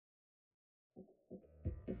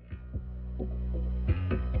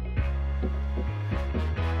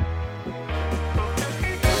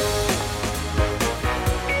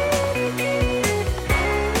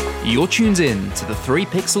You're tuned in to the 3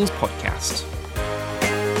 Pixels podcast.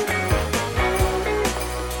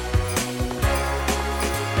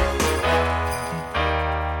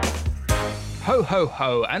 Ho, ho,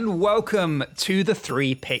 ho, and welcome to the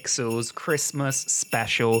 3 Pixels Christmas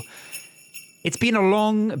special. It's been a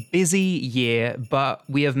long, busy year, but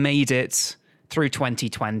we have made it through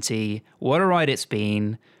 2020. What a ride it's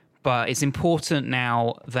been, but it's important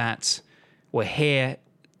now that we're here,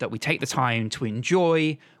 that we take the time to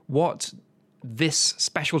enjoy what this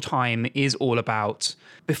special time is all about.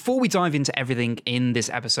 Before we dive into everything in this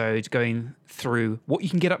episode, going through what you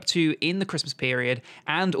can get up to in the Christmas period,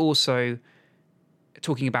 and also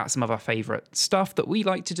talking about some of our favorite stuff that we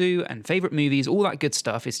like to do and favorite movies, all that good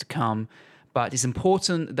stuff is to come. But it's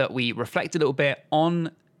important that we reflect a little bit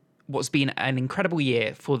on what's been an incredible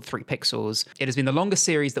year for the 3 Pixels. It has been the longest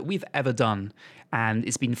series that we've ever done, and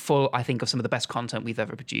it's been full, I think, of some of the best content we've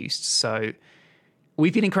ever produced. So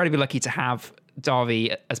we've been incredibly lucky to have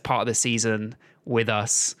Darvi as part of this season with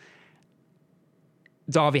us.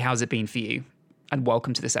 Darvi, how's it been for you? And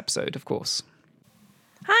welcome to this episode, of course.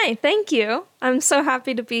 Hi, thank you. I'm so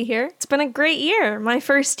happy to be here. It's been a great year, my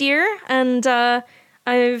first year, and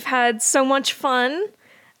I've had so much fun.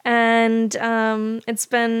 And it's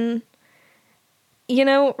been,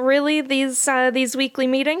 really these weekly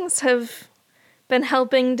meetings have been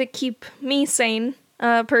helping to keep me sane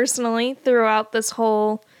personally throughout this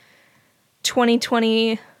whole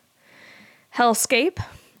 2020 hellscape.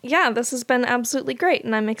 Yeah, this has been absolutely great,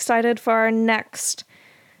 and I'm excited for our next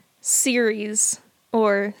series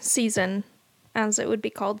or season, as it would be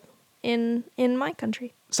called in my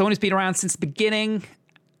country. Someone who's been around since the beginning.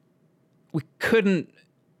 We couldn't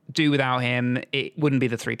do without him. It wouldn't be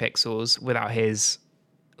the 3 Pixels without his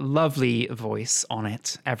lovely voice on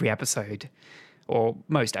it every episode, or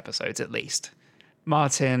most episodes at least.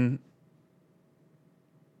 Martin,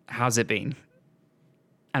 how's it been?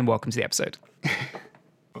 And welcome to the episode.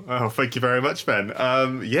 Oh, thank you very much, Ben.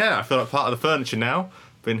 I feel like part of the furniture now.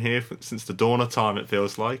 Been here since the dawn of time, it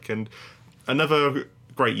feels like, and another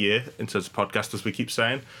great year in terms of podcast, as we keep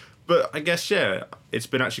saying. But I guess, it's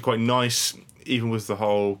been actually quite nice, even with the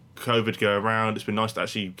whole COVID go around. It's been nice to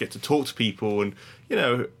actually get to talk to people, and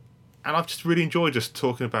and I've just really enjoyed just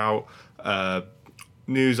talking about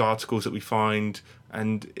news articles that we find,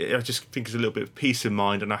 and I just think it's a little bit of peace of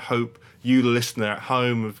mind, and I hope you, the listener at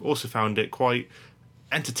home, have also found it quite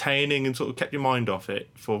entertaining and sort of kept your mind off it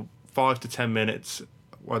for 5 to 10 minutes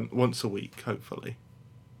once a week, hopefully.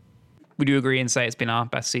 Would you agree and say it's been our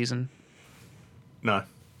best season? No.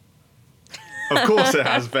 Of course it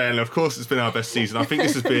has been. Of course it's been our best season. I think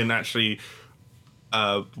this has been actually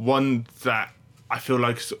one that I feel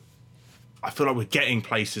like we're getting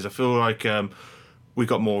places. I feel like we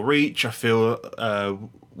got more reach. I feel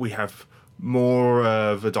we have more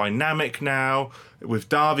of a dynamic now. With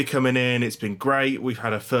Darvi coming in, it's been great. We've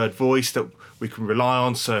had a third voice that we can rely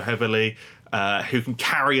on so heavily, who can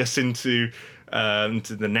carry us into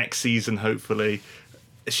the next season, hopefully.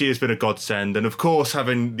 She has been a godsend. And of course,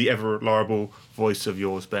 having the ever reliable voice of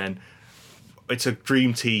yours, Ben, it's a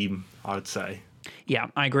dream team, I would say. Yeah,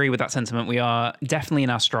 I agree with that sentiment. We are definitely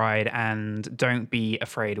in our stride, and don't be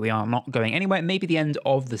afraid. We are not going anywhere. It may be the end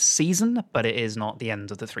of the season, but it is not the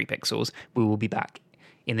end of the 3 Pixels. We will be back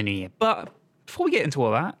in the new year. But before we get into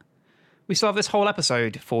all that, we still have this whole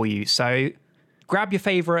episode for you. So grab your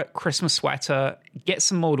favorite Christmas sweater, get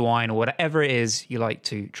some mulled wine or whatever it is you like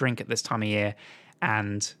to drink at this time of year,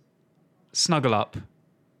 and snuggle up,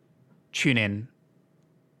 tune in.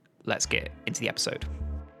 Let's get into the episode.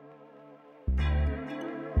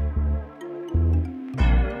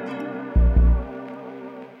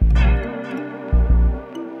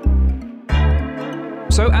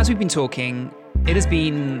 So as we've been talking, it has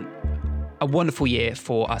been a wonderful year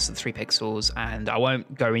for us at 3 Pixels, and I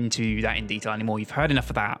won't go into that in detail anymore. You've heard enough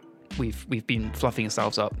of that. We've been fluffing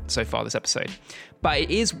ourselves up so far this episode. But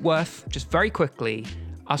it is worth just very quickly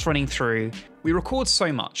us running through. We record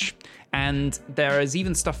so much, and there is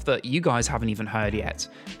even stuff that you guys haven't even heard yet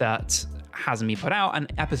that hasn't been put out,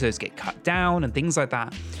 and episodes get cut down and things like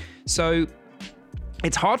that. So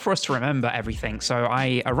it's hard for us to remember everything. So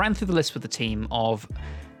I ran through the list with the team of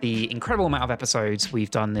the incredible amount of episodes we've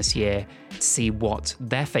done this year to see what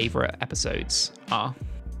their favorite episodes are.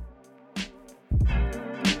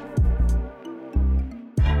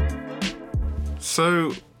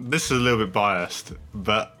 So this is a little bit biased,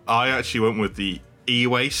 but I actually went with the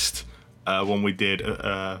e-waste one we did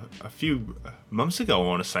a few months ago, I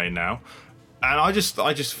want to say now. And I just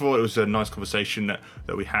thought it was a nice conversation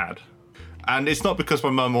that we had. And it's not because my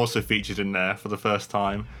mum also featured in there for the first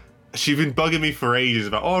time. she's been bugging me for ages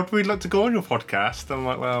about, we'd like to go on your podcast. I'm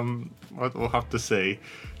like, well, we'll have to see.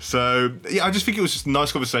 So, yeah, I just think it was just a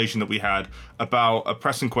nice conversation that we had about a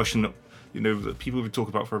pressing question that, that people have been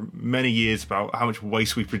talking about for many years about how much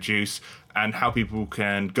waste we produce and how people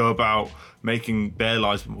can go about making their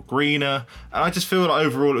lives more greener. And I just feel like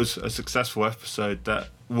overall it was a successful episode that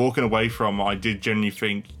walking away from, I did genuinely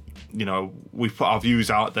think, we've put our views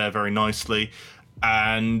out there very nicely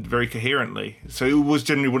and very coherently. So it was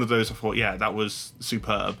genuinely one of those I thought, yeah, that was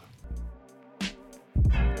superb.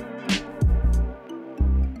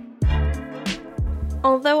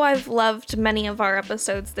 Although I've loved many of our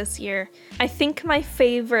episodes this year, I think my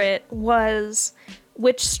favorite was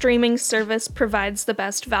which streaming service provides the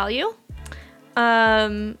best value.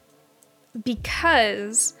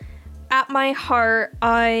 Because at my heart,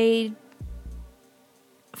 I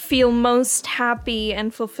feel most happy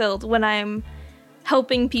and fulfilled when I'm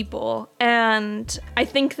helping people. And I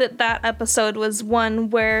think that episode was one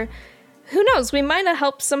where, who knows, we might have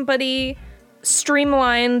helped somebody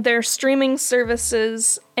streamline their streaming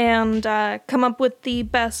services and come up with the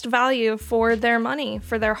best value for their money,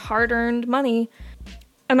 for their hard-earned money.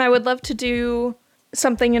 And I would love to do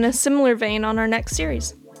something in a similar vein on our next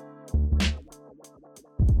series.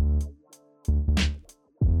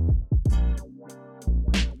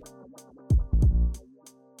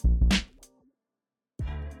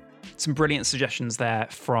 Some brilliant suggestions there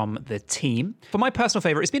from the team. For my personal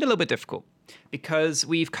favorite, it's been a little bit difficult because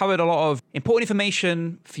we've covered a lot of important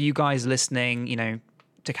information for you guys listening,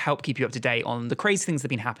 to help keep you up to date on the crazy things that have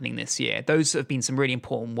been happening this year. Those have been some really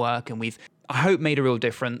important work, and we've, I hope, made a real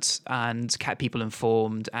difference and kept people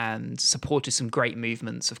informed and supported some great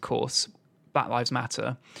movements, of course, Black Lives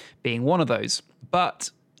Matter being one of those. But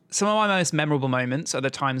some of my most memorable moments are the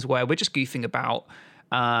times where we're just goofing about.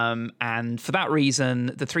 And for that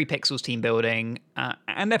reason, the 3 Pixels team building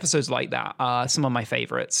and episodes like that are some of my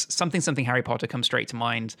favorites. Something Harry Potter comes straight to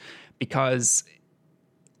mind because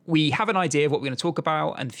we have an idea of what we're going to talk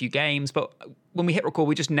about and a few games, but when we hit record,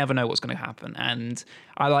 we just never know what's going to happen. And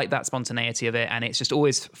I like that spontaneity of it, and it's just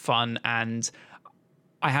always fun. And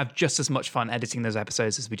I have just as much fun editing those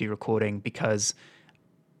episodes as we do recording because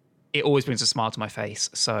it always brings a smile to my face.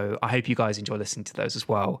 So I hope you guys enjoy listening to those as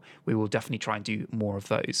well. We will definitely try and do more of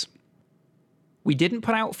those. We didn't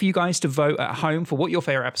put out for you guys to vote at home for what your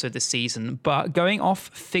favorite episode this season, but going off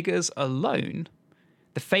figures alone,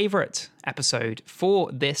 the favorite episode for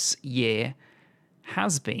this year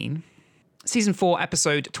has been season 4,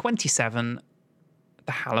 episode 27,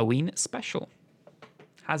 the Halloween special.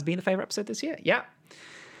 Has been the favorite episode this year. Yeah.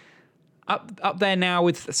 Up there now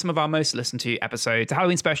with some of our most listened to episodes. The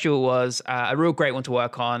Halloween special was a real great one to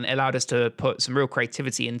work on. It allowed us to put some real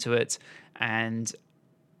creativity into it, and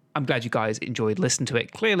I'm glad you guys enjoyed listening to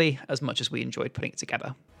it clearly as much as we enjoyed putting it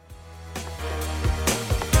together.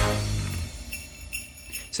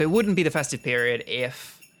 So it wouldn't be the festive period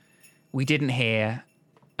if we didn't hear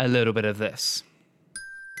a little bit of this.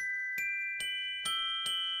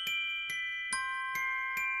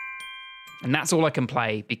 And that's all I can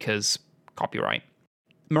play because copyright.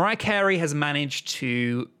 Mariah Carey has managed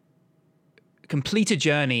to complete a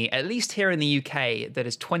journey, at least here in the UK, that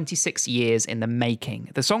is 26 years in the making.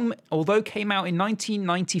 The song, although came out in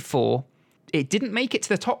 1994, it didn't make it to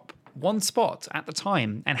the top 1 spot at the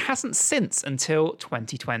time and hasn't since until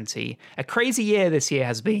 2020. A crazy year this year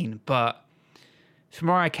has been, but for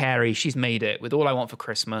Mariah Carey, she's made it with All I Want for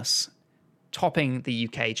Christmas, topping the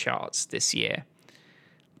UK charts this year.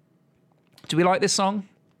 Do we like this song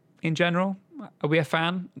in general? Are we a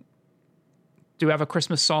fan? Do we have a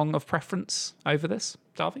Christmas song of preference over this,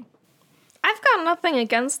 Darby? I've got nothing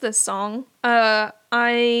against this song.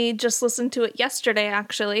 I just listened to it yesterday,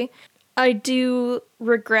 actually. I do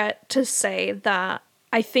regret to say that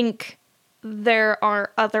I think there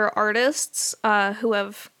are other artists who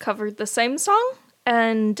have covered the same song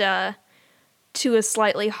and to a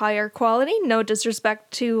slightly higher quality. No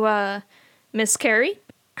disrespect to Miss Carey.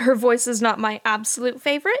 Her voice is not my absolute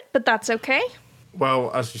favorite, but that's okay.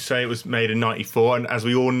 Well, as you say, it was made in 94, and as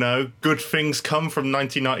we all know, good things come from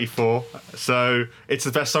 1994, so it's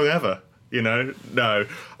the best song ever, No,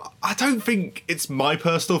 I don't think it's my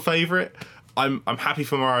personal favourite. I'm happy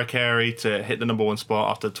for Mariah Carey to hit the number 1 spot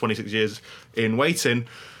after 26 years in waiting,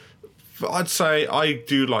 but I'd say I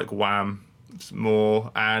do like Wham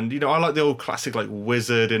more, and, I like the old classic, like,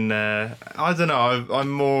 Wizard in there. I don't know, I'm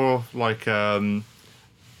more like,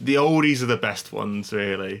 the oldies are the best ones,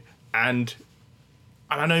 really, and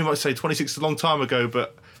I know you might say 26 is a long time ago,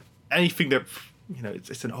 but anything that,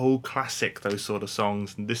 it's an old classic, those sort of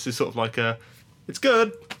songs. And this is sort of like it's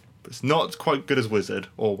good, but it's not quite good as Wizard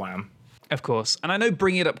or Wham. Of course. And I know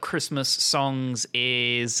bringing up Christmas songs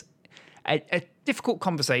is a difficult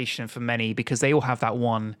conversation for many because they all have that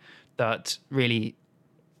one that really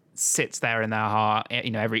sits there in their heart.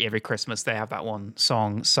 You know, every Christmas they have that one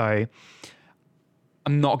song. So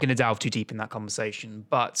I'm not going to delve too deep in that conversation.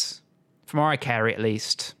 But for Mariah Carey, at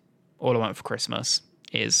least, All I Want for Christmas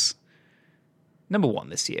is number one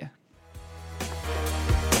this year.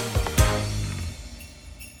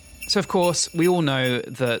 So, of course, we all know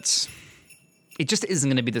that it just isn't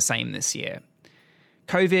going to be the same this year.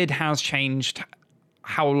 COVID has changed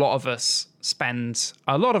how a lot of us spend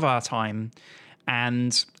a lot of our time.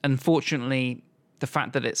 And unfortunately, the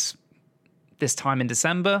fact that it's this time in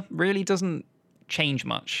December really doesn't change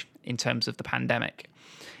much in terms of the pandemic.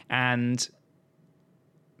 And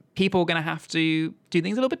people are going to have to do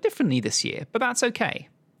things a little bit differently this year. But that's okay,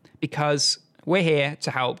 because we're here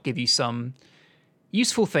to help give you some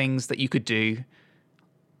useful things that you could do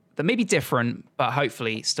that may be different, but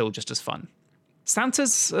hopefully still just as fun.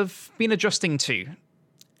 Santas have been adjusting too.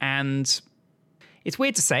 And it's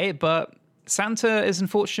weird to say it, but Santa is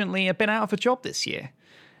unfortunately a bit out of a job this year.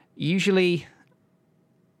 Usually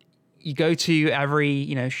you go to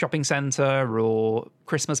every, shopping center or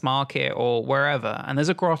Christmas market or wherever, and there's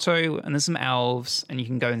a grotto and there's some elves, and you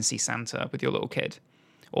can go and see Santa with your little kid.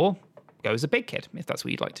 Or go as a big kid, if that's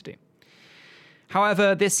what you'd like to do.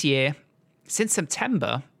 However, this year, since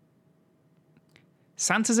September,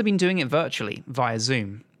 Santas have been doing it virtually via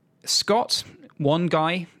Zoom. Scott, one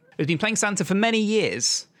guy who's been playing Santa for many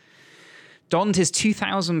years, donned his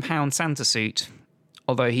 £2,000 Santa suit,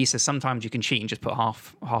 although he says sometimes you can cheat and just put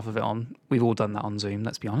half of it on. We've all done that on Zoom,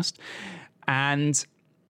 let's be honest. And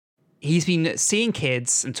he's been seeing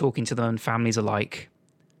kids and talking to them and families alike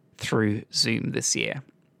through Zoom this year.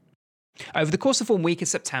 Over the course of 1 week in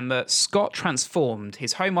September, Scott transformed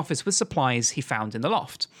his home office with supplies he found in the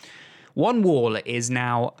loft. One wall is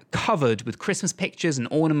now covered with Christmas pictures and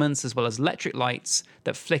ornaments, as well as electric lights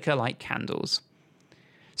that flicker like candles.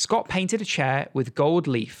 Scott painted a chair with gold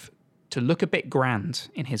leaf to look a bit grand,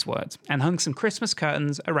 in his words, and hung some Christmas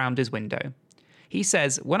curtains around his window. He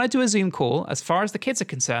says, when I do a Zoom call, as far as the kids are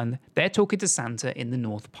concerned, they're talking to Santa in the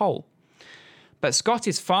North Pole. But Scott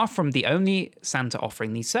is far from the only Santa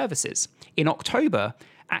offering these services. In October,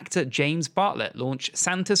 actor James Bartlett launched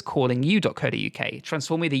santascallingyou.co.uk,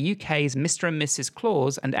 transforming the UK's Mr. and Mrs.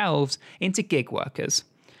 Claus and elves into gig workers.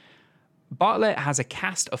 Bartlett has a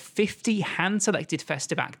cast of 50 hand-selected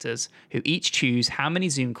festive actors who each choose how many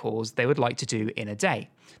Zoom calls they would like to do in a day.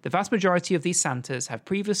 The vast majority of these Santas have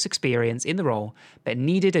previous experience in the role, but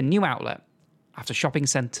needed a new outlet after shopping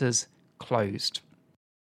centres closed.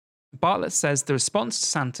 Bartlett says the response to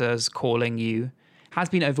Santa's Calling You has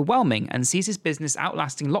been overwhelming and sees his business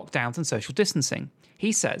outlasting lockdowns and social distancing.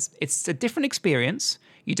 He says, it's a different experience.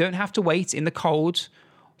 You don't have to wait in the cold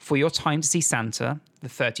for your time to see Santa, the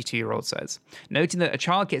 32-year-old says, noting that a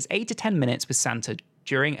child gets 8 to 10 minutes with Santa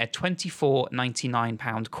during a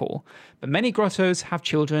 £24.99 call, but many grottos have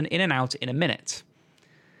children in and out in a minute.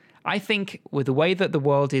 I think with the way that the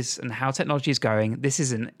world is and how technology is going, this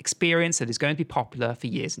is an experience that is going to be popular for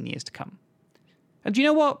years and years to come. And do you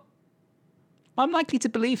know what? I'm likely to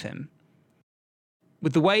believe him.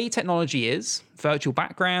 With the way technology is, virtual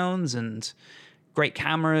backgrounds and great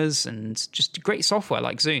cameras and just great software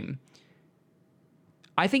like Zoom,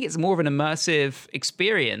 I think it's more of an immersive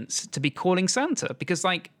experience to be calling Santa, because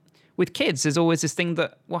with kids, there's always this thing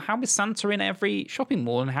that, well, how is Santa in every shopping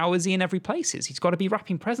mall and how is he in every place? He's got to be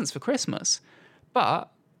wrapping presents for Christmas. But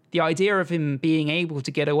the idea of him being able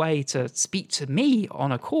to get away to speak to me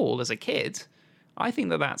on a call as a kid, I think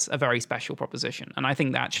that that's a very special proposition. And I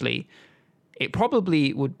think that actually it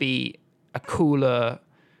probably would be a cooler,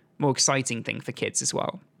 more exciting thing for kids as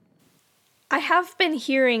well. I have been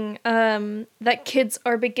hearing that kids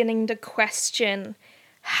are beginning to question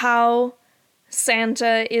how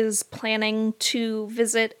Santa is planning to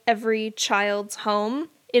visit every child's home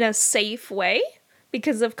in a safe way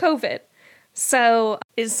because of COVID. So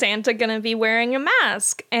is Santa going to be wearing a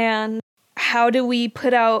mask? And how do we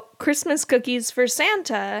put out Christmas cookies for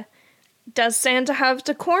Santa? Does Santa have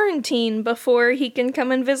to quarantine before he can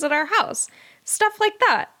come and visit our house? Stuff like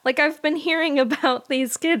that. I've been hearing about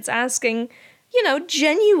these kids asking,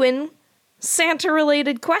 genuine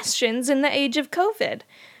Santa-related questions in the age of COVID.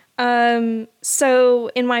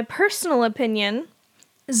 So in my personal opinion,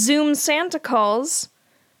 Zoom Santa calls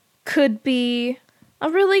could be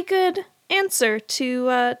a really good answer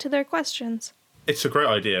to their questions. It's a great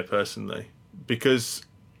idea, personally, because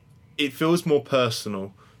it feels more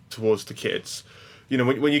personal towards the kids.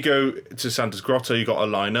 When you go to Santa's grotto, you got to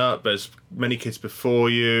line up. There's many kids before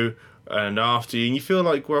you. and after you, and you feel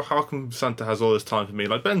like, well, how come Santa has all this time for me?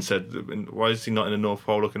 Like Ben said, why is he not in the North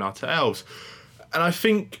Pole looking after elves? And I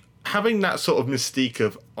think having that sort of mystique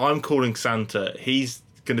of, I'm calling Santa, he's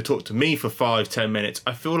going to talk to me for 5-10 minutes,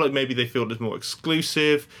 I feel like maybe they feel it's more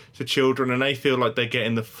exclusive to children, and they feel like they're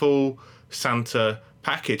getting the full Santa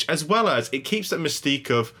package, as well as it keeps that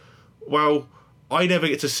mystique of, well, I never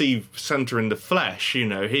get to see Santa in the flesh. You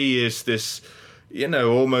know, he is this, you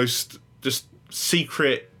know, almost just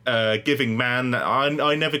secret giving man that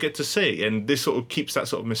I never get to see, and this sort of keeps that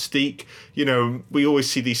sort of mystique. You know, we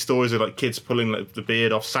always see these stories of like kids pulling like the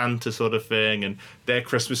beard off Santa sort of thing, and their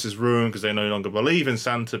Christmas is ruined because they no longer believe in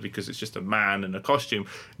Santa because it's just a man in a costume.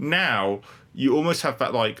 Now you almost have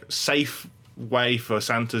that like safe way for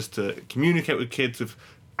Santas to communicate with kids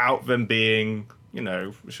without them being, you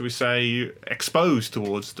know, should we say, exposed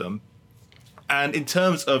towards them. And in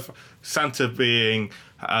terms of Santa being,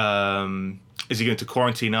 is he going to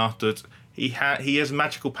quarantine afterwards? He has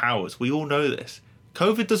magical powers. We all know this.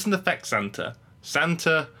 COVID doesn't affect Santa.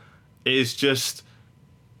 Santa is just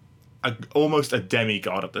almost a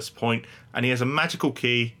demigod at this point, and he has a magical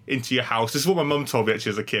key into your house. This is what my mum told me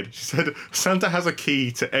actually as a kid. She said Santa has a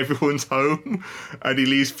key to everyone's home, and he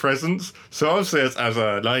leaves presents. So obviously, as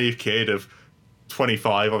a naive kid of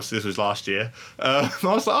 25, obviously this was last year, I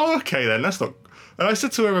was like, oh, okay then, that's not... And I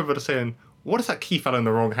said to her, I remember saying, what if that key fell in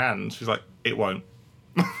the wrong hand? She's like, it won't.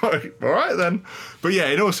 All right then. But yeah,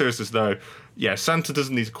 in all seriousness though, yeah, Santa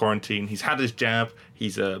doesn't need to quarantine. He's had his jab.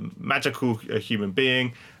 He's a magical human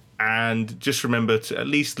being. And just remember to at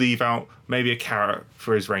least leave out maybe a carrot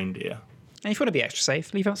for his reindeer. And if you want to be extra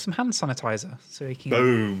safe, leave out some hand sanitizer so he can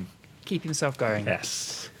Boom. keep himself going.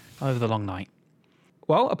 Yes. Over the long night.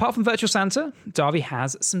 Well, apart from Virtual Santa, Darby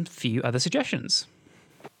has some few other suggestions.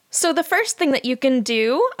 So the first thing that you can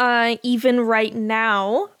do, even right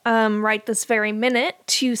now, right this very minute,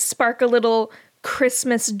 to spark a little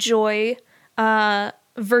Christmas joy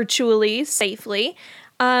virtually, safely,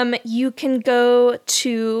 you can go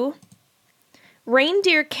to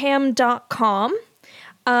reindeercam.com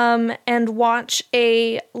and watch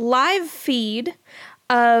a live feed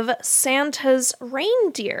of Santa's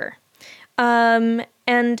reindeer.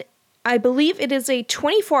 And I believe it is a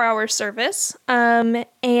 24-hour service,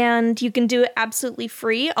 and you can do it absolutely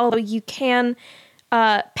free, although you can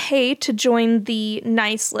pay to join the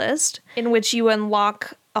Nice List, in which you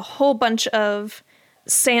unlock a whole bunch of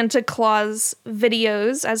Santa Claus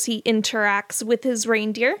videos as he interacts with his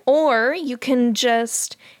reindeer, or you can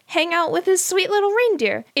just hang out with his sweet little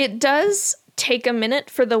reindeer. It does take a minute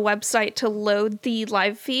for the website to load the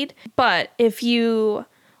live feed, but if you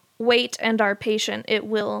wait and are patient, it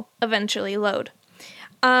will eventually load.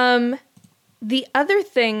 The other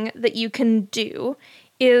thing that you can do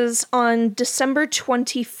is on December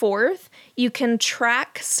 24th, you can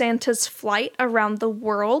track Santa's flight around the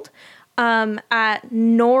world at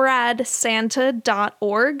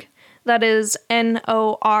noradsanta.org. That is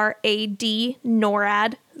NORAD,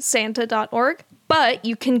 noradsanta.org. But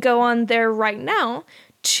you can go on there right now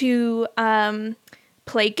to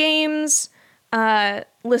play games,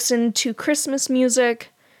 listen to Christmas music,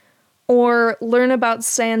 or learn about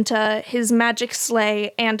Santa, his magic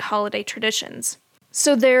sleigh, and holiday traditions.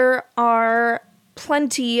 So there are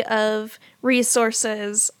plenty of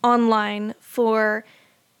resources online for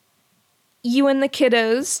you and the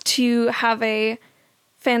kiddos to have a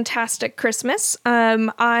fantastic Christmas.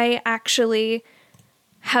 I actually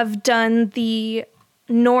have done the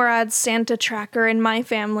NORAD Santa tracker in my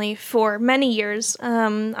family for many years.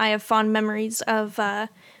 I have fond memories of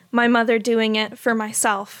my mother doing it for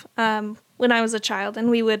myself when I was a child, and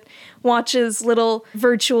we would watch his little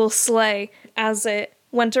virtual sleigh as it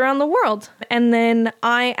went around the world. And then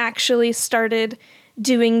I actually started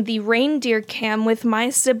doing the reindeer cam with my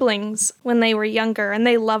siblings when they were younger, and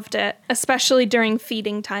they loved it, especially during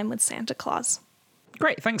feeding time with Santa Claus.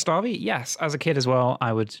 Great, thanks, Darby. Yes, as a kid as well,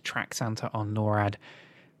 I would track Santa on NORAD.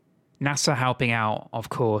 NASA helping out, of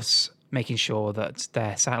course, making sure that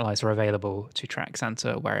their satellites are available to track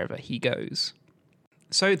Santa wherever he goes.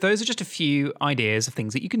 So those are just a few ideas of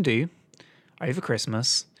things that you can do over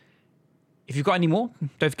Christmas. If you've got any more,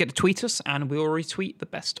 don't forget to tweet us, and we'll retweet the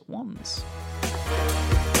best ones.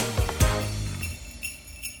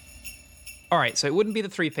 All right, so it wouldn't be the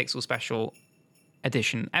 3 Pixel Special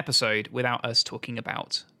Edition episode without us talking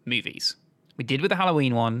about movies. We did with the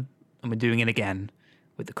Halloween one, and we're doing it again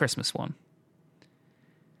with the Christmas one.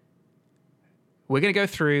 We're going to go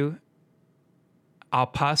through our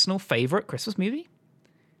personal favorite Christmas movie,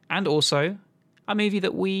 and also a movie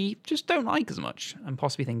that we just don't like as much and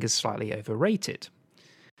possibly think is slightly overrated.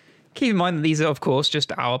 Keep in mind that these are, of course,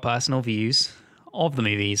 just our personal views of the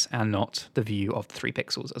movies and not the view of the 3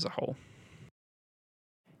 Pixels as a whole.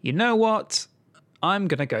 You know what? I'm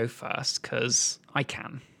going to go first because I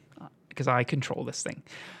can, because I control this thing.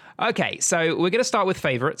 Okay, so we're going to start with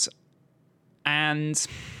favorites. And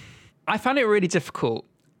I found it really difficult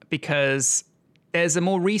because there's a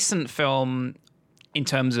more recent film in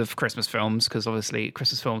terms of Christmas films, because obviously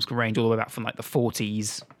Christmas films can range all the way back from like the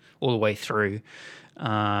 40s all the way through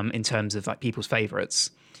in terms of like people's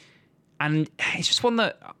favorites. And it's just one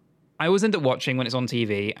that I always end up watching when it's on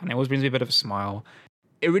TV, and it always brings me a bit of a smile.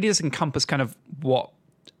 It really does encompass kind of what,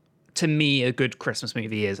 to me, a good Christmas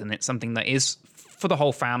movie is. And it's something that is for the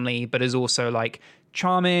whole family, but is also like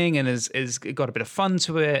charming and is got a bit of fun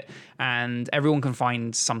to it. And everyone can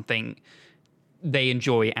find something they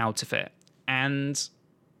enjoy out of it. And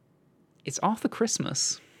it's Arthur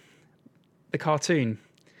Christmas, the cartoon.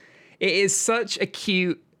 It is such a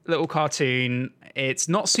cute little cartoon. It's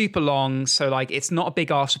not super long, so like it's not a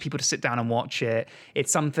big ask for people to sit down and watch it.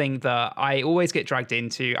 It's something that I always get dragged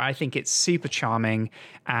into. I think it's super charming,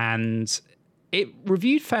 and it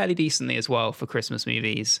reviewed fairly decently as well for Christmas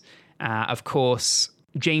movies. Of course,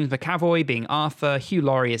 James McAvoy being Arthur, Hugh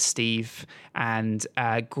Laurie as Steve, and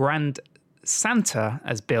Grand Santa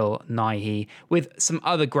as Bill Nighy, with some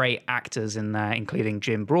other great actors in there, including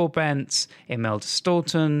Jim Broadbent, Imelda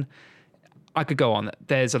Staunton. I could go on.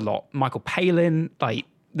 There's a lot. Michael Palin, like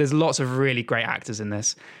there's lots of really great actors in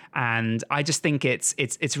this, and I just think it's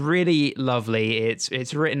really lovely.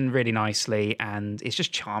 It's written really nicely, and it's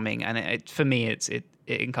just charming. And for me, it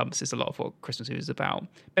encompasses a lot of what Christmas is about.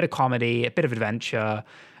 A bit of comedy, a bit of adventure,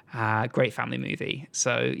 great family movie.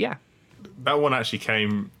 So yeah. That one actually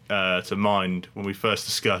came to mind when we first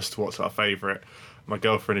discussed what's our favourite. My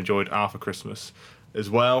girlfriend enjoyed Arthur Christmas as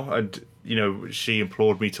well, and you know, she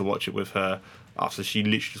implored me to watch it with her after she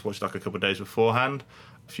literally just watched it like a couple of days beforehand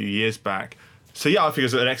a few years back. So yeah, I think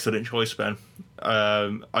it's an excellent choice, Ben.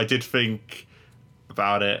 I did think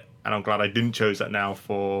about it, and I'm glad I didn't choose that now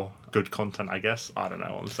for good content, I guess. I don't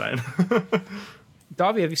know what I'm saying.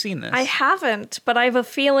 Darby, have you seen this? I haven't, but I have a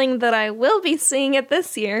feeling that I will be seeing it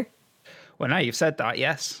this year. Well, now you've said that,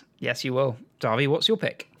 yes. Yes, you will. Darby, what's your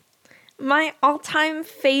pick? My all-time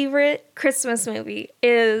favorite Christmas movie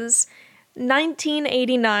is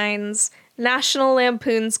 1989's National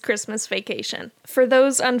Lampoon's Christmas Vacation. For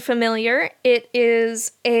those unfamiliar, it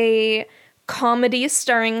is a comedy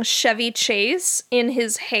starring Chevy Chase in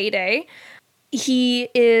his heyday. He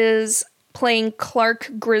is playing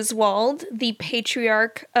Clark Griswold, the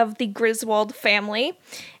patriarch of the Griswold family,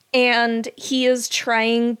 and he is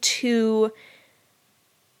trying to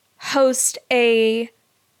host a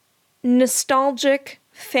nostalgic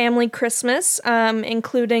family Christmas,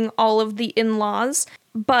 including all of the in-laws.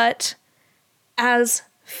 But as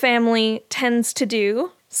family tends to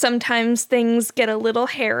do, sometimes things get a little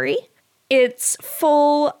hairy. It's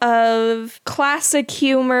full of classic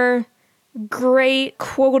humor, great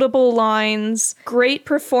quotable lines, great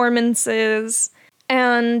performances,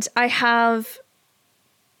 and I have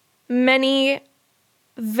many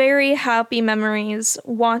very happy memories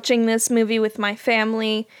watching this movie with my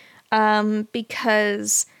family,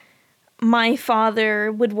 because my father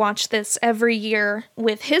would watch this every year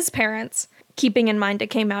with his parents, keeping in mind it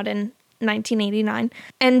came out in 1989.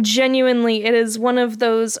 And genuinely, it is one of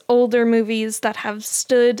those older movies that have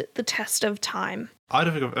stood the test of time. I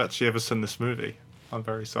don't think I've actually ever seen this movie. I'm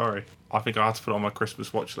very sorry. I think I have to put it on my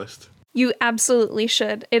Christmas watch list. You absolutely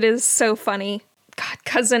should. It is so funny. God,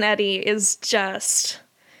 Cousin Eddie is just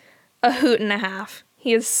a hoot and a half.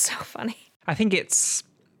 He is so funny. I think it's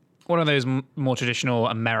one of those more traditional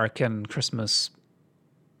American Christmas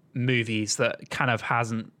movies that kind of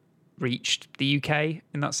hasn't reached the UK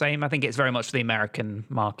in that same. I think it's very much for the American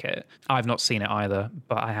market. I've not seen it either,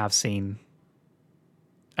 but I have seen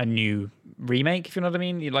a new remake, if you know what I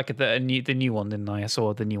mean. Like the new one, didn't I? I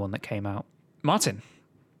saw the new one that came out. Martin,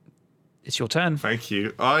 it's your turn. Thank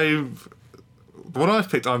you. What I've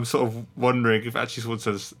picked, I'm sort of wondering if actually someone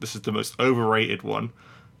says this is the most overrated one,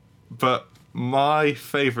 but my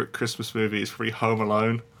favourite Christmas movie is probably Home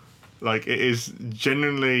Alone. Like, it is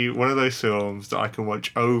genuinely one of those films that I can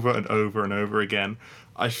watch over and over and over again.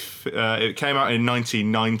 It came out in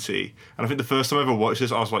 1990, and I think the first time I ever watched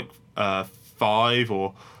this, I was like 5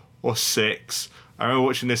 or 6. I remember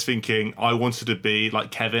watching this thinking I wanted to be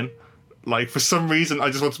like Kevin. Like, for some reason, I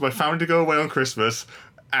just wanted my family to go away on Christmas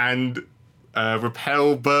and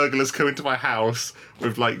repel burglars coming to my house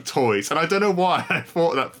with like toys. And I don't know why I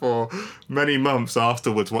thought that for many months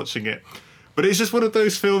afterwards watching it. But it's just one of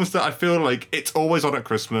those films that I feel like it's always on at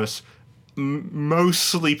Christmas.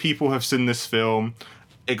 Mostly people have seen this film.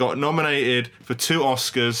 It got nominated for 2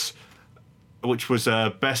 Oscars. which was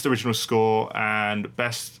best original score and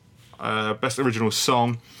best original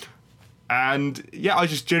song. And yeah, I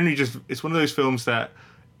just generally it's one of those films that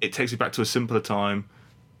it takes me back to a simpler time,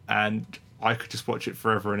 and I could just watch it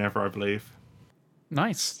forever and ever, I believe.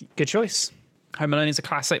 Nice, good choice. Home Alone is a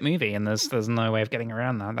classic movie, and there's no way of getting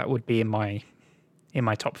around that. That would be in my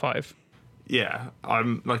top 5. Yeah, I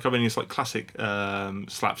mean, it's like classic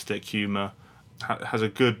slapstick humor. Has a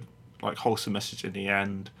good, like, wholesome message in the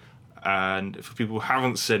end. And for people who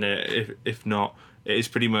haven't seen it, if not, it is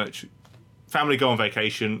pretty much family go on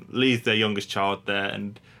vacation, leave their youngest child there,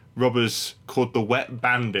 and robbers called the Wet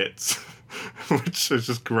Bandits, which is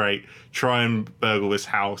just great, try and burgle this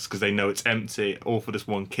house because they know it's empty, all for this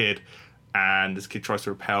one kid. And this kid tries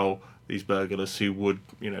to repel these burglars who would,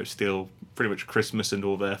 steal pretty much Christmas and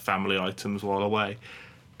all their family items while away.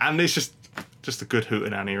 And it's just a good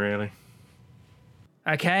hootenanny, really.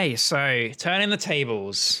 Okay, so turning the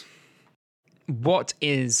tables. What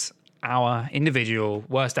is our individual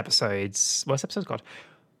worst episodes? God.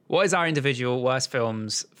 What is our individual worst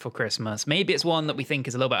films for Christmas? Maybe it's one that we think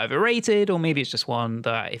is a little bit overrated, or maybe it's just one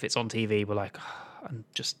that if it's on TV, we're like, and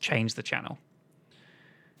just change the channel.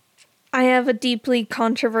 I have a deeply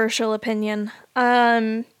controversial opinion.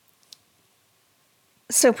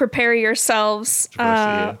 So prepare yourselves.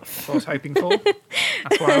 That's what I was hoping for.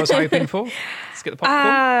 That's what I was hoping for. Let's get the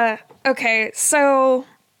popcorn. Okay, so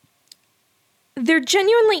there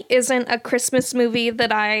genuinely isn't a Christmas movie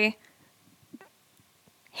that I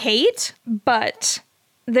hate, but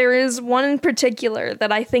there is one in particular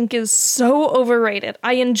that I think is so overrated.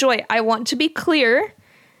 I enjoy it. I want to be clear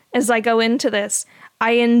as I go into this.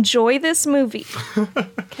 I enjoy this movie.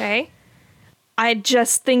 Okay? I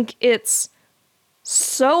just think it's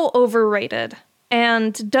so overrated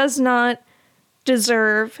and does not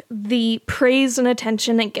deserve the praise and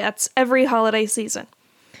attention it gets every holiday season.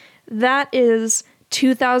 That is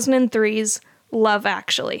 2003's Love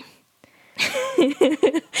Actually.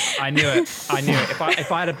 I knew it.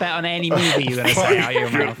 If I had a bet on any movie you're going to say out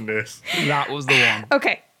of your mouth, that was the one.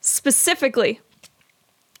 Okay, specifically,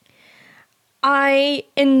 I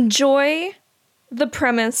enjoy the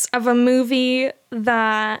premise of a movie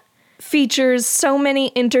that features so many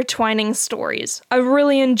intertwining stories. I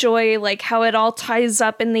really enjoy how it all ties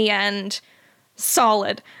up in the end.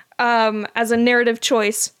 Solid. As a narrative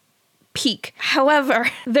choice, peak. However,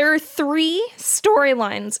 there are 3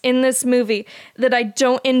 storylines in this movie that I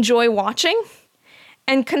don't enjoy watching.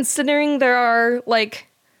 And considering there are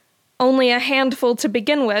only a handful to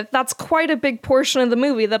begin with, that's quite a big portion of the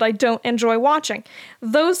movie that I don't enjoy watching.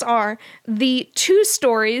 Those are the 2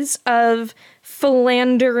 stories of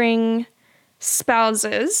philandering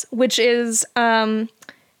spouses, which is Alan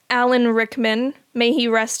Rickman, may he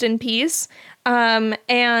rest in peace,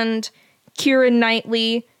 and Keira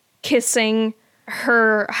Knightley kissing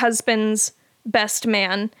her husband's best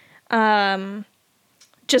man,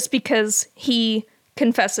 just because he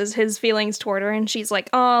confesses his feelings toward her, and she's like,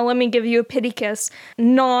 oh, let me give you a pity kiss.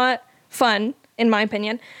 Not fun, in my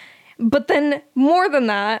opinion. But then, more than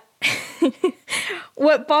that,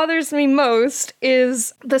 what bothers me most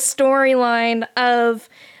is the storyline of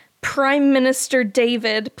Prime Minister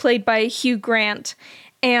David, played by Hugh Grant,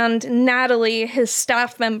 and Natalie, his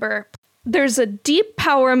staff member. There's a deep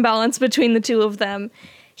power imbalance between the two of them.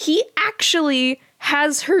 He actually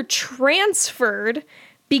has her transferred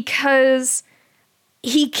because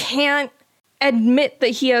he can't admit that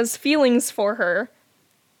he has feelings for her.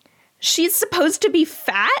 She's supposed to be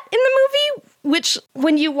fat in the movie, which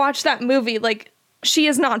when you watch that movie, she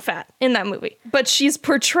is not fat in that movie, but she's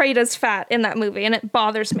portrayed as fat in that movie, and it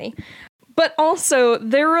bothers me. But also,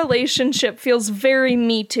 their relationship feels very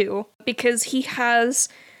Me Too, because he has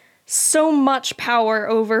so much power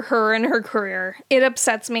over her and her career. It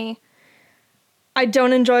upsets me. I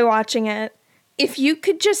don't enjoy watching it. If you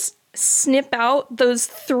could just snip out those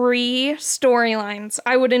 3 storylines,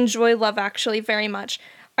 I would enjoy Love Actually very much.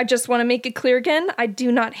 I just want to make it clear again, I do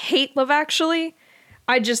not hate Love Actually.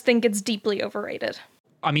 I just think it's deeply overrated.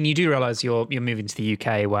 I mean, you do realise you're moving to the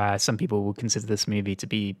UK, where some people will consider this movie to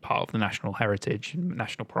be part of the national heritage and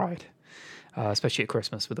national pride, especially at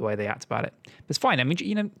Christmas with the way they act about it. But it's fine. I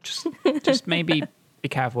mean, just maybe be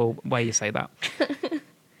careful where you say that.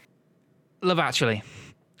 Love Actually.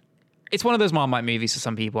 It's one of those Marmite movies for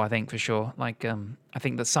some people, I think, for sure. I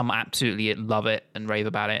think that some absolutely love it and rave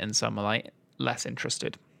about it, and some are less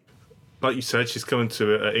interested. Like you said, she's coming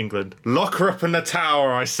to England. Lock her up in the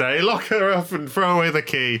tower, I say. Lock her up and throw away the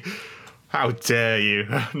key. How dare you?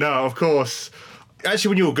 No, of course. Actually,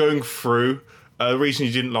 when you were going through the reason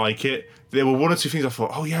you didn't like it, there were 1 or 2 things I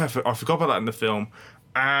thought, oh yeah, I forgot about that in the film.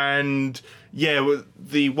 And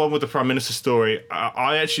the one with the Prime Minister story,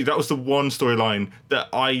 I actually, that was the one storyline that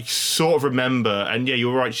I sort of remember. And yeah,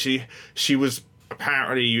 you're right. She was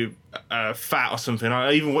apparently fat or something.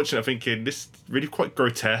 I even watching it thinking, this is really quite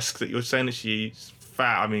grotesque that you're saying that she's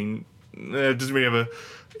fat. I mean, it doesn't really have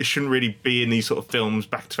it shouldn't really be in these sort of films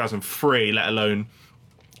back in 2003, let alone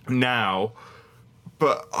now.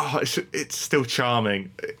 But it's still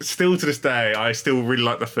charming. Still to this day, I still really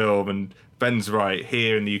like the film. And Ben's right.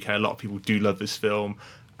 Here in the UK, a lot of people do love this film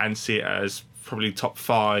and see it as probably top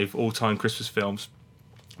 5 all-time Christmas films.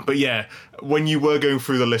 But yeah, when you were going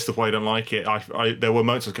through the list of why I don't like it, there were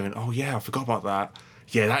moments I was going, oh yeah, I forgot about that.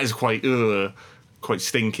 Yeah, that is quite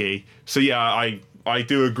stinky. So yeah, I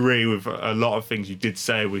do agree with a lot of things you did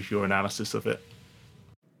say with your analysis of it.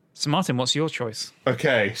 So Martin, what's your choice?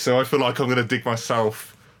 Okay, so I feel like I'm going to dig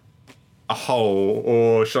myself a hole,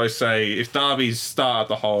 or should I say, if Darby's started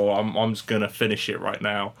the hole, I'm just going to finish it right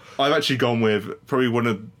now. I've actually gone with probably one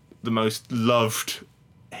of the most loved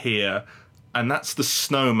here, and that's The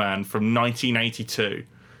Snowman from 1982.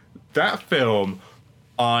 That film,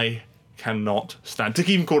 I cannot stand. To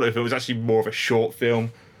even call it a film, it was actually more of a short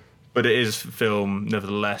film, but it is a film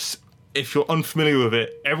nevertheless. If you're unfamiliar with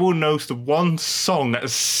it, everyone knows the one song that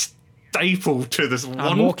is staple to this one film.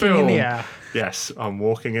 I'm walking in the air. Yes, I'm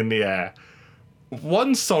walking in the air.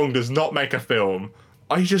 One song does not make a film.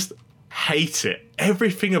 I just hate it.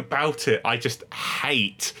 Everything about it, I just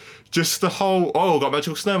hate. Just the whole, got a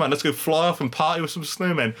magical snowman, let's go fly off and party with some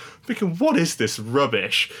snowmen. I'm thinking, what is this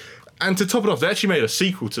rubbish? And to top it off, they actually made a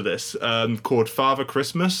sequel to this called Father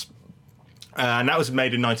Christmas. And that was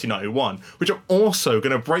made in 1991, which I'm also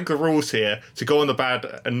going to break the rules here to go on the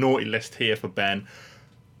bad and naughty list here for Ben.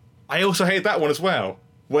 I also hate that one as well,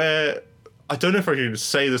 where I don't know if I can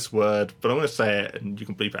say this word, but I'm going to say it and you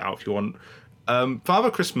can bleep it out if you want.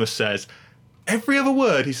 Father Christmas says, every other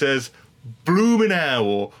word he says, bloomin' owl,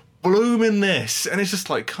 or bloomin' this. And it's just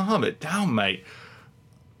like, calm it down, mate.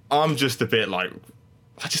 I'm just a bit like,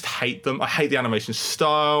 I just hate them. I hate the animation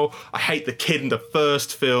style. I hate the kid in the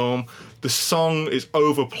first film. The song is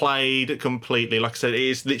overplayed completely. Like I said, it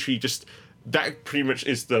is literally just, that pretty much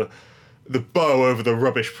is the bow over the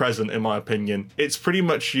rubbish present, in my opinion. It's pretty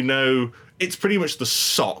much, it's pretty much the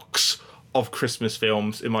socks of Christmas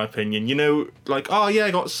films, in my opinion. Like, oh yeah,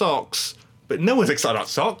 I got socks. But no one's excited about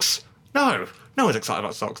socks. No one's excited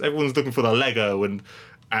about socks. Everyone's looking for the Lego and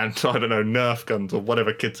I don't know, Nerf guns or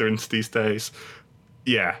whatever kids are into these days.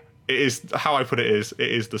 Yeah, it is, how I put it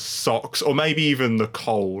is the socks, or maybe even the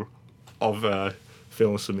coal of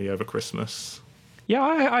films for me over Christmas. Yeah,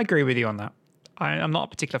 I agree with you on that. I'm not a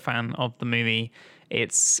particular fan of the movie.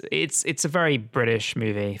 It's a very British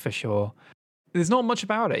movie for sure. There's not much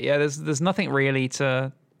about it. Yeah, there's nothing really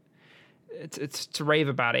to rave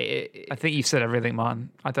about it. I think you've said everything, Martin.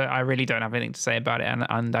 I really don't have anything to say about it,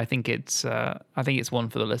 and I think it's one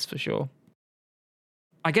for the list for sure.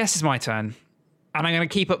 I guess it's my turn. And I'm going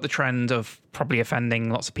to keep up the trend of probably offending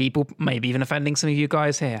lots of people, maybe even offending some of you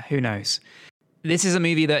guys here. Who knows? This is a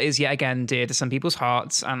movie that is yet again dear to some people's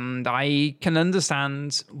hearts, and I can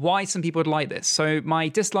understand why some people would like this. So my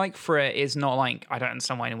dislike for it is not like, I don't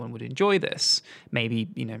understand why anyone would enjoy this. Maybe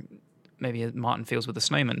Martin feels with The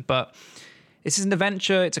Snowman, but this is an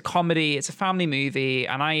adventure, it's a comedy, it's a family movie,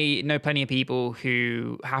 and I know plenty of people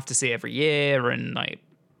who have to see it every year, and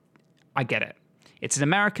I get it. It's an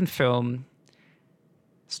American film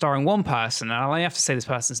starring one person, and I only have to say this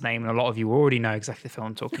person's name, and a lot of you already know exactly the film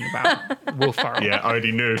I'm talking about. Will Ferrell. Yeah, I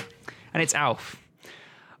already knew. And it's Alf.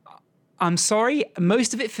 I'm sorry,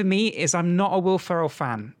 most of it for me is I'm not a Will Ferrell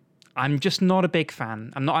fan. I'm just not a big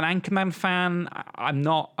fan. I'm not an Anchorman fan. I'm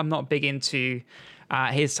not big into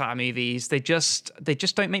his type of movies. They just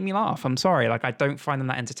don't make me laugh. I'm sorry, I don't find them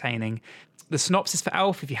that entertaining. The synopsis for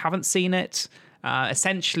Alf, if you haven't seen it,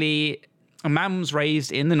 essentially, a man was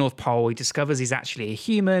raised in the North Pole. He discovers he's actually a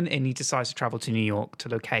human, and he decides to travel to New York to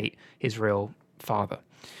locate his real father.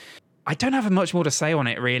 I don't have much more to say on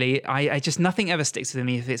it, really. I just, nothing ever sticks with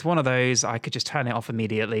me. If it's one of those, I could just turn it off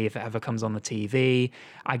immediately if it ever comes on the TV.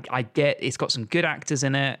 I get it's got some good actors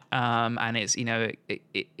in it, and it's, a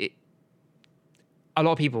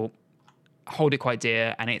lot of people hold it quite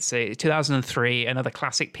dear, and it's a 2003, another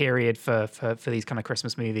classic period for these kind of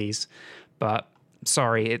Christmas movies. But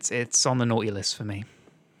sorry, it's on the naughty list for me.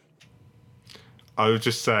 I would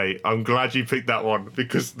just say, I'm glad you picked that one,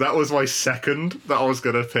 because that was my second that I was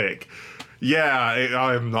going to pick. Yeah,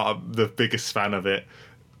 I am not the biggest fan of it.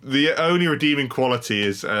 The only redeeming quality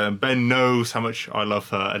is Ben knows how much I love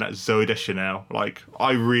her, and that's Zooey Deschanel.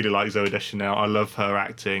 I really like Zooey Deschanel. I love her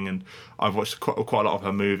acting, and I've watched quite a lot of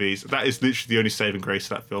her movies. That is literally the only saving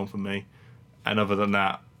grace of that film for me. And other than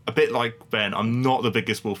that, a bit like Ben, I'm not the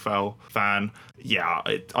biggest Will Ferrell fan. Yeah,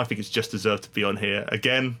 I think it's just deserved to be on here.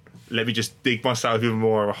 Again, let me just dig myself even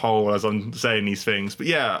more of a hole as I'm saying these things. But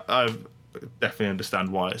yeah, I definitely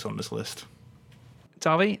understand why it's on this list.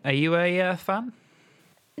 Darby, are you a fan?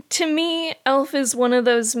 To me, Elf is one of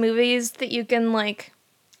those movies that you can, like,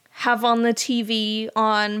 have on the TV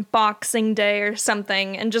on Boxing Day or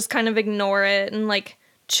something and just kind of ignore it and, like,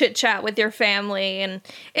 chit-chat with your family. And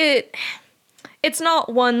it's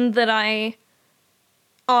not one that I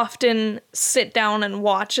often sit down and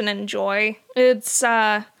watch and enjoy.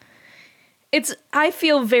 I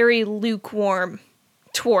feel very lukewarm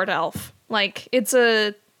toward Elf. Like, it's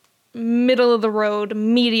a middle-of-the-road,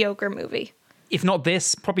 mediocre movie. If not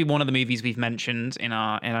this, probably one of the movies we've mentioned in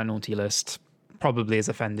our naughty list probably has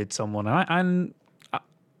offended someone. And I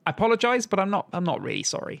apologize, but I'm not really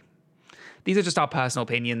sorry. These are just our personal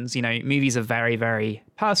opinions. You know, movies are very, very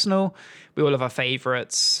personal. We all have our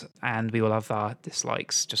favorites and we all have our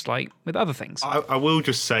dislikes, just like with other things. I will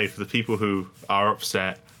just say, for the people who are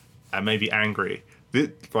upset and maybe angry,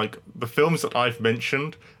 like the films that I've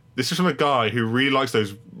mentioned, this is from a guy who really likes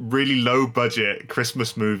those really low budget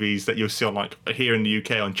Christmas movies that you'll see on, like, here in the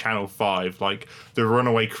UK on Channel 5, like The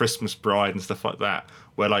Runaway Christmas Bride and stuff like that,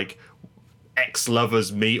 where, like,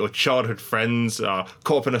 ex-lovers meet or childhood friends are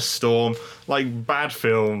caught up in a storm. Like, bad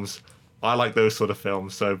films. I like those sort of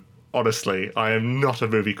films. So honestly, I am not a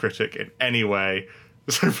movie critic in any way.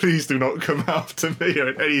 So please do not come after me or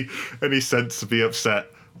in any sense to be upset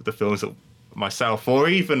with the films that myself or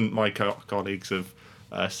even my colleagues have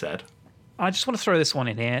said. I just want to throw this one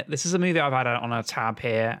in here. This is a movie I've had on a tab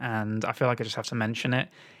here, and I feel like I just have to mention it.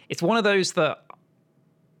 It's one of those that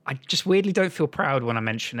I just weirdly don't feel proud when I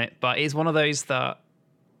mention it, but it's one of those that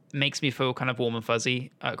makes me feel kind of warm and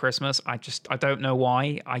fuzzy at Christmas. I don't know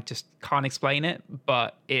why. I just can't explain it,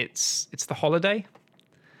 but it's The Holiday.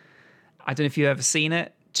 I don't know if you've ever seen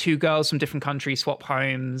it. Two girls from different countries swap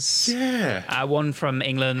homes. Yeah. One from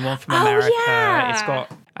England, one from America. Yeah. It's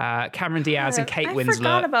got Cameron Diaz and Kate Winslet. I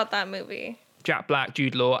forgot about that movie. Jack Black,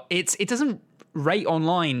 Jude Law. It doesn't rate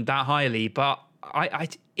online that highly, but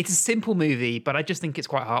it's a simple movie, but I just think it's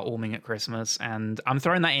quite heartwarming at Christmas, and I'm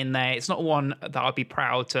throwing that in there. It's not one that I'd be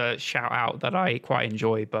proud to shout out that I quite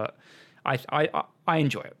enjoy, but I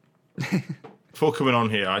enjoy it. Before coming on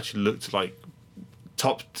here, I actually looked like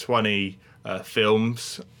top 20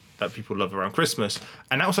 films that people love around Christmas,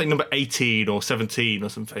 and that was like number 18 or 17 or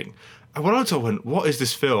something. And when I went, what is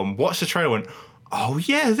this film? Watched the trailer, went, oh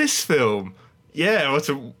yeah, this film. Yeah,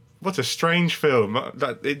 what a strange film.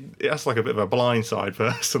 That's like a bit of a blind side,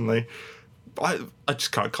 personally. I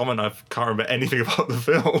just can't comment. I can't remember anything about the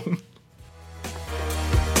film.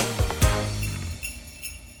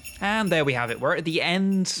 And there we have it. We're at the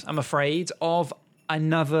end, I'm afraid, of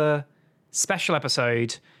another special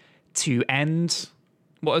episode to end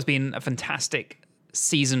what has been a fantastic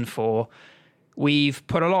season 4. We've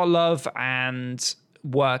put a lot of love and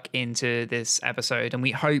work into this episode, and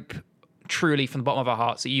we hope truly from the bottom of our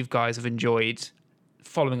hearts that you guys have enjoyed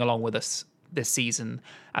following along with us this season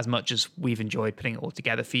as much as we've enjoyed putting it all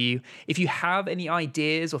together for you. If you have any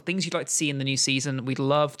ideas or things you'd like to see in the new season, we'd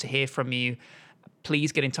love to hear from you.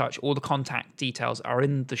 Please get in touch. All the contact details are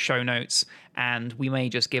in the show notes, and we may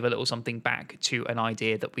just give a little something back to an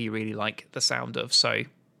idea that we really like the sound of. So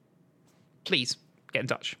please get in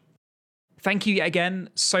touch. Thank you again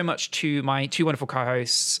so much to my two wonderful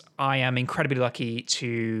co-hosts. I am incredibly lucky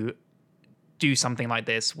to do something like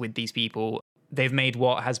this with these people. They've made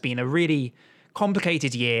what has been a really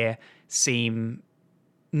complicated year seem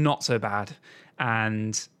not so bad.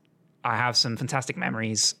 And I have some fantastic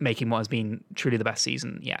memories making what has been truly the best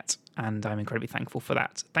season yet. And I'm incredibly thankful for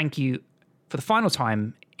that. Thank you for the final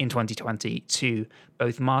time in 2020 to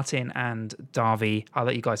both Martin and Darby. I'll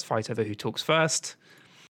let you guys fight over who talks first,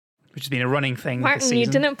 which has been a running thing this season. Martin, you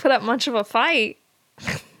didn't put up much of a fight.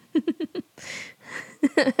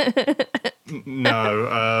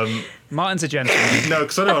 No. Martin's a gentleman. No,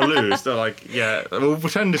 because I know I'll lose. They're like, yeah, we'll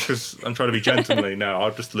pretend it's because I'm trying to be gentlemanly. No,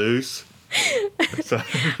 I'll just lose. So.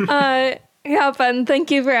 Yeah, Ben,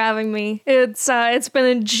 thank you for having me. It's been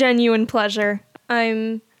a genuine pleasure.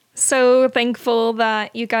 I'm so thankful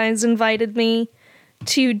that you guys invited me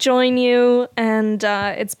to join you, and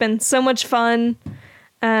it's been so much fun,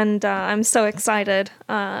 and I'm so excited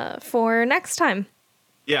for next time.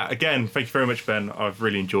 Yeah, again, thank you very much, Ben. I've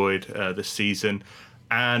really enjoyed this season,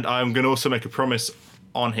 and I'm going to also make a promise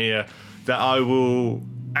on here that I will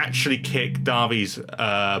actually kick Darby's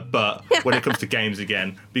butt when it comes to games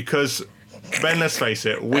again, because Ben, let's face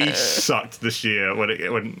it, we sucked this year when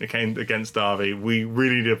it came against Darby. We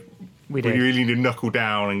really need to knuckle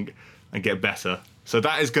down and and get better. So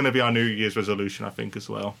that is going to be our New Year's resolution, I think, as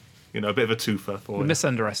well. A bit of a twofer for We you.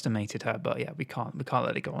 misunderestimated her, but yeah, we can't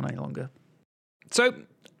let it go on any longer. So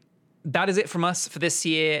that is it from us for this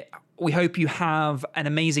year. We hope you have an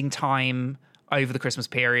amazing time over the Christmas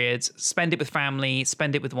period. Spend it with family,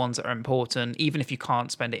 spend it with ones that are important. Even if you can't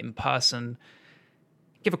spend it in person,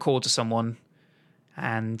 give a call to someone,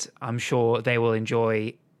 and I'm sure they will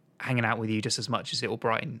enjoy hanging out with you just as much as it will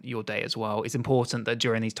brighten your day as well. It's important that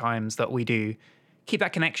during these times that we do keep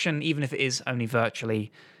that connection, even if it is only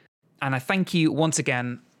virtually. And I thank you once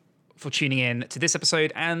again for tuning in to this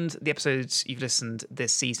episode and the episodes you've listened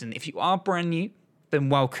this season. If you are brand new, then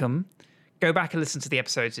welcome. Go back and listen to the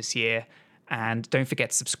episodes this year. And don't forget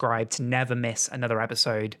to subscribe to never miss another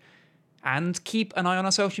episode. And keep an eye on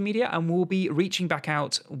our social media, and we'll be reaching back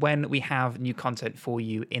out when we have new content for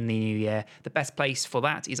you in the new year. The best place for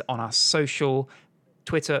that is on our social,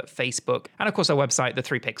 Twitter, Facebook, and of course our website,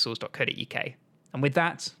 the3pixels.co.uk. And with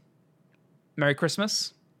that, Merry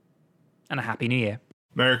Christmas and a Happy New Year.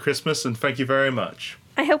 Merry Christmas, and thank you very much.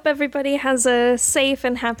 I hope everybody has a safe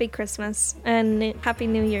and happy Christmas and Happy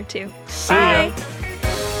New Year too. See Bye. ya.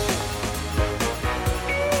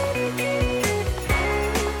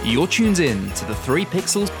 You're tuned in to the 3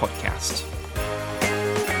 Pixels podcast.